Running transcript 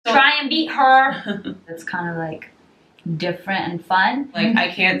and beat her. It's kind of like different and fun. Like I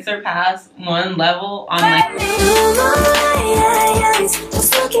can't surpass one level on like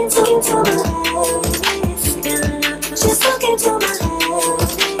Just look into my eyes. Just look into my eyes.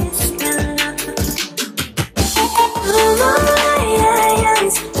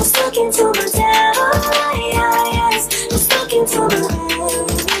 Just look into my eyes. Just look into my eyes.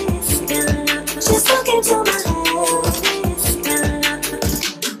 Just look into my eyes.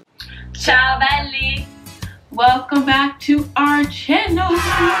 Ciao belli! welcome back to our channel.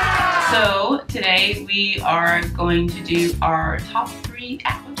 So today we are going to do our top 3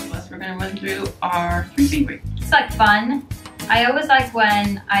 apps of us. We're going to run through our 3 favorites. It's like fun. I always like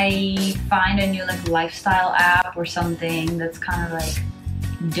when I find a new like lifestyle app or something that's kind of like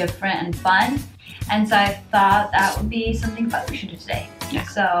different and fun. And so I thought that would be something fun we should do today. Yeah.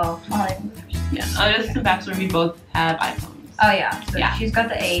 So I'll let you go first. Yeah. Just the backstory, we both have iPhones. Oh yeah. So yeah. She's got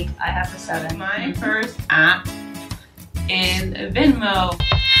the 8. I have the 7. My first app is Venmo.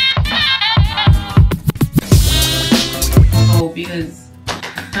 Oh, because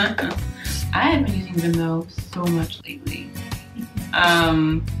I have been using Venmo so much lately.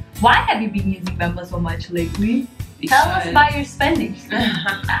 Why have you been using Venmo so much lately? Tell us about your spending.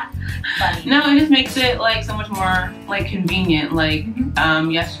 Funny. No, it just makes it like so much more like convenient. Like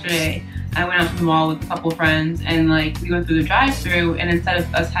yesterday, I went out to the mall with a couple of friends, and like we went through the drive-through, and instead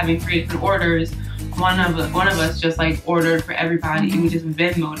of us having 3 different orders, one of us just like ordered for everybody, and we just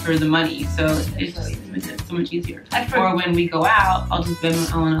Venmo'd her the money. So it just makes it so much easier. Or when we go out, I'll just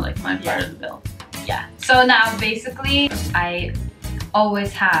Venmo Elena like my part of the bill. Yeah. So now basically, I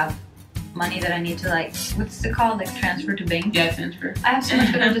always have money that I need to like, what's it called? Like transfer to bank? Yeah, transfer. I have so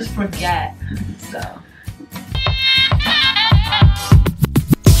much that I just forget.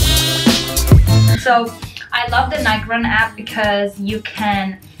 So I love the Nike Run app because you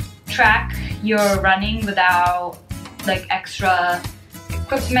can track your running without like extra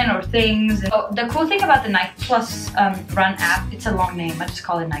equipment or things. Oh, the cool thing about the Nike Plus Run app, it's a long name, I just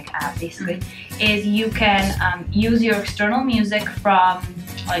call it Nike app basically, is you can use your external music from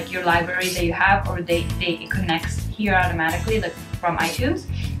like your library that you have, or it connects here automatically, like from iTunes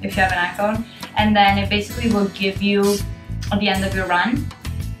if you have an iPhone, and then it basically will give you at the end of your run,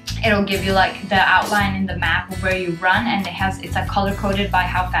 it'll give you like the outline in the map of where you run, and it's like color coded by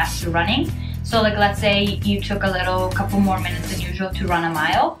how fast you're running. So like let's say you took a couple more minutes than usual to run a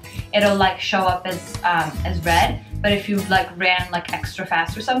mile, it'll like show up as red, but if you like ran like extra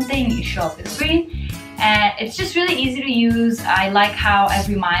fast or something, you show up as green. And it's just really easy to use. I like how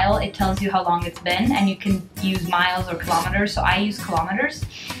every mile it tells you how long it's been, and you can use miles or kilometers. So I use kilometers.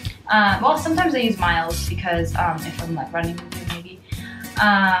 Well, sometimes I use miles because if I'm like running with you maybe.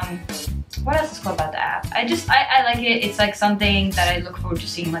 What else is cool about the app? I like it. It's like something that I look forward to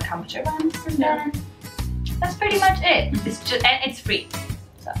seeing, like how much I run, and then that's pretty much it. And it's free.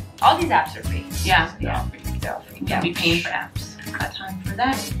 So all these apps are free. Yeah, so, they're all free. They're all free. We can't be paying for apps. Got time for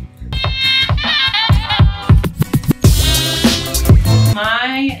that.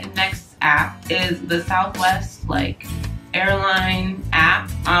 My next app is the Southwest like airline app.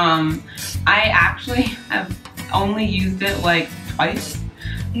 I actually have only used it like twice.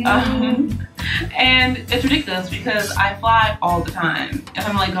 And it's ridiculous because I fly all the time. If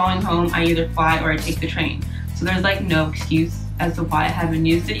I'm like going home, I either fly or I take the train. So there's like no excuse as to why I haven't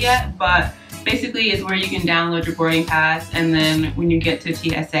used it yet, but basically it's where you can download your boarding pass, and then when you get to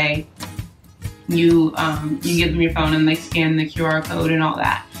TSA, you give them your phone and they scan the QR code and all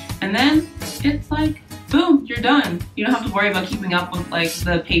that. And then it's like, boom, you're done. You don't have to worry about keeping up with like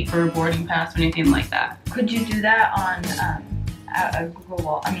the paper boarding pass or anything like that. Could you do that on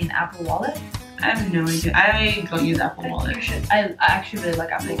Apple Wallet? I have no idea. I don't use Apple Wallet. You should. I actually really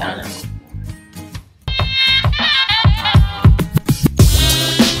like Apple Wallet.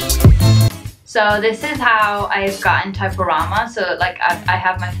 So this is how I've gotten Typorama. So like I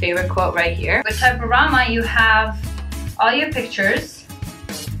have my favorite quote right here. With Typorama, you have all your pictures,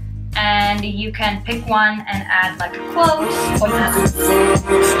 and you can pick one and add like a quote.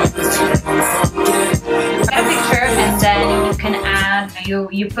 A picture, and then you can add,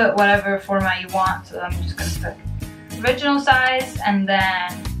 you put whatever format you want. So I'm just gonna put original size, and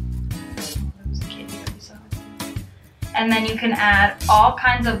then and then you can add all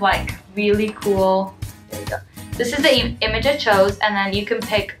kinds of like really cool, there you go. This is the image I chose, and then you can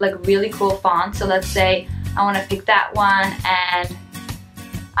pick like really cool fonts. So let's say I want to pick that one, and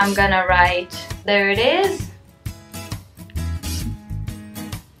I'm gonna write, there it is.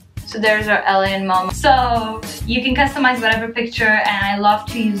 So there's our Ele and MoMo. So you can customize whatever picture, and I love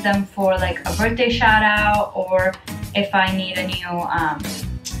to use them for like a birthday shout out, or if I need a new,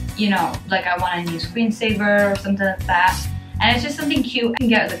 you know, like I want a new screensaver or something like that. And it's just something cute. I can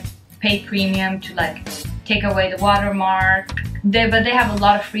get like pay premium to like take away the watermark. But they have a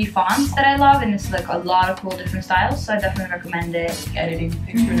lot of free fonts that I love, and it's like a lot of cool different styles, so I definitely recommend it. Editing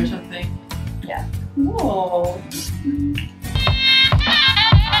pictures or something. Yeah. Whoa.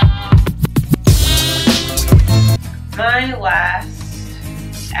 My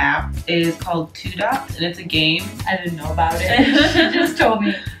last app is called 2 Dots, and it's a game. I didn't know about it. She just told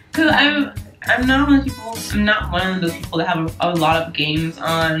me. Cause I'm not one of those people. I'm not one of those people that have a lot of games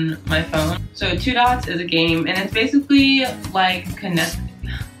on my phone. So 2 Dots is a game, and it's basically like connect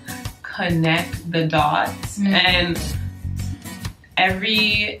the dots. And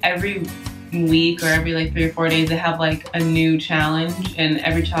every week or every like 3 or 4 days they have like a new challenge, and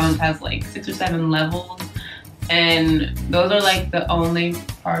every challenge has like 6 or 7 levels. And those are like the only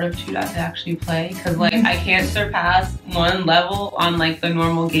part of 2 Dots I actually play, because like I can't surpass 1 level on like the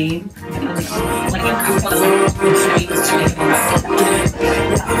normal game. On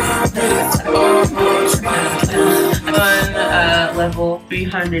level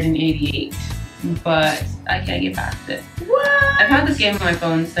 388, but I can't get past it. What? I've had this game on my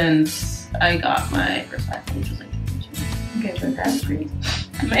phone since I got my first iPhone, which was like 2. Okay, but that's great.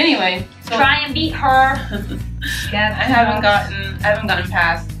 But anyway, so try and beat her. I haven't gotten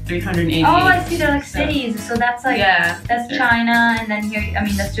past 388. Oh, I see. They're like cities. So that's like, yeah, that's China, and then here, I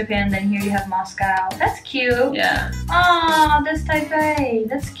mean, that's Japan, and then here you have Moscow. That's cute. Yeah. Oh, that's Taipei.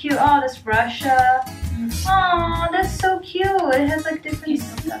 That's cute. Oh, that's Russia. Oh, that's so cute. It has like different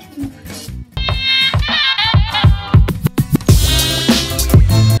stuff.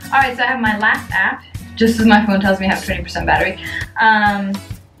 Alright, so I have my last app. Just as my phone tells me I have 20% battery.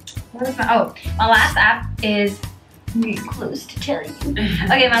 What is my last app is really close to tell you.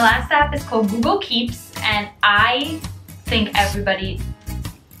 Okay, my last app is called Google Keeps, and I think everybody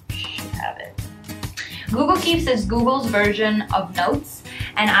should have it. Google Keeps is Google's version of Notes,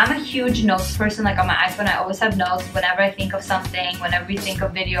 and I'm a huge notes person. Like on my iPhone, I always have notes whenever I think of something, whenever we think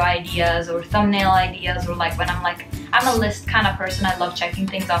of video ideas or thumbnail ideas, or like when I'm a list kind of person. I love checking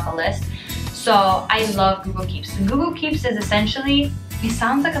things off a list. So I love Google Keeps. And Google Keeps is essentially, it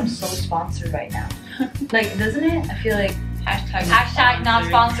sounds like I'm so sponsored right now. Like, doesn't it? I feel like hashtag not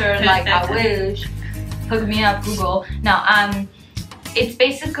sponsored, like I wish. Hook me up, Google. No, it's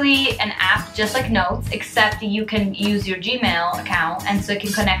basically an app just like Notes, except you can use your Gmail account, and so it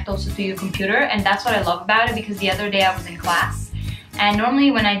can connect also to your computer. And that's what I love about it, because the other day I was in class, and normally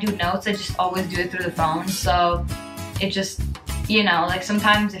when I do notes, I just always do it through the phone. So it just, you know, like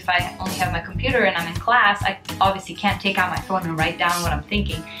sometimes if I only have my computer and I'm in class, I obviously can't take out my phone and write down what I'm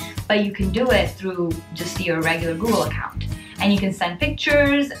thinking. But you can do it through just your regular Google account. And you can send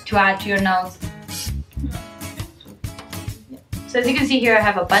pictures to add to your notes. So as you can see here, I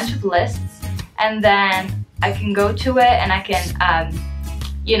have a bunch of lists, and then I can go to it and I can,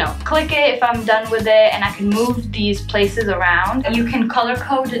 you know, click it if I'm done with it, and I can move these places around. You can color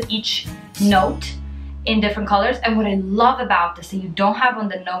code each note in different colors, and what I love about this that you don't have on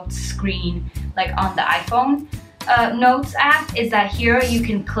the notes screen, like on the iPhone Notes app, is that here you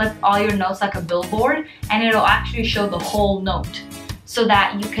can clip all your notes like a billboard, and it'll actually show the whole note, so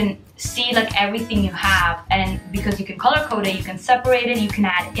that you can see like everything you have. And because you can color code it, you can separate it, you can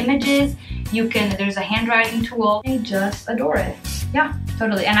add images, there's a handwriting tool. I just adore it. Yeah,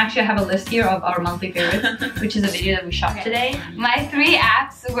 totally. And actually I have a list here of our monthly favorites, which is a video that we shot today. My 3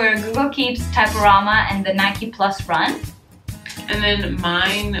 apps were Google Keeps, Typorama, and the Nike Plus Run. And then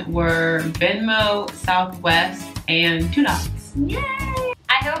mine were Venmo, Southwest, and 2 Dots. Yay!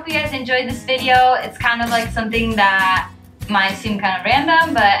 I hope you guys enjoyed this video. It's kind of like something that might seem kind of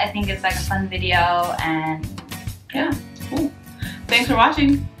random, but I think it's like a fun video, and yeah, cool. Thanks for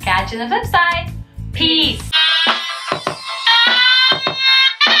watching. Catch you on the flip side. Peace!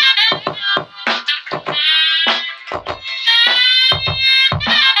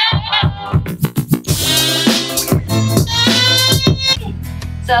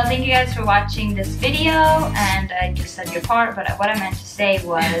 So thank you guys for watching this video, and I just said your part, but what I meant to say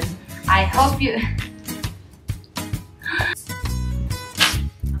was, I hope you...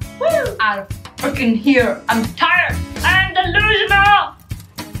 Woo! I'm freaking here. I'm tired. I'm delusional.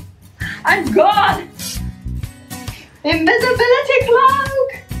 I'm gone. Invisibility cloak.